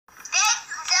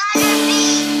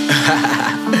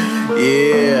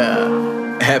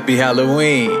Happy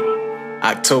Halloween,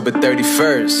 October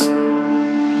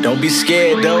 31st. Don't be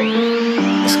scared though,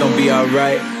 it's gonna be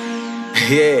alright.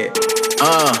 Yeah,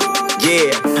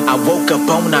 yeah. I woke up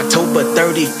on October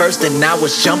 31st and I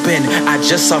was jumping. I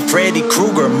just saw Freddy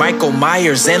Krueger, Michael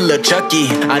Myers, and Lil Chucky.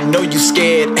 I know you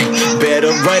scared, better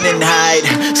run and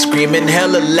hide. Screaming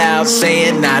hella loud,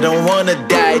 saying I don't wanna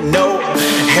die. No,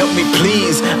 help me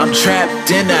please, I'm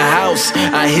trapped in a house.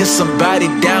 I hear somebody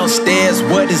downstairs,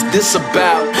 what is this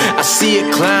about? I see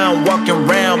a clown walking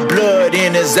around, blood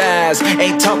in his eyes.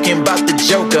 Ain't talking about the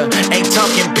Joker, ain't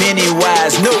talking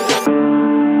Pennywise, no.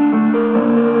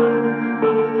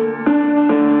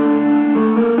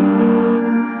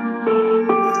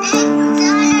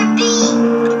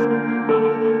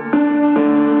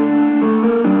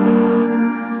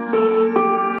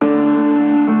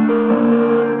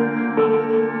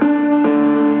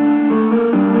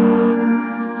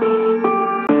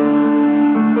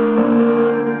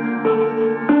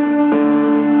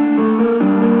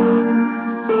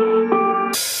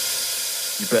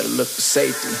 You better look for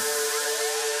safety.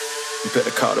 You better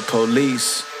call the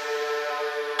police.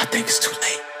 I think it's too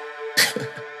late.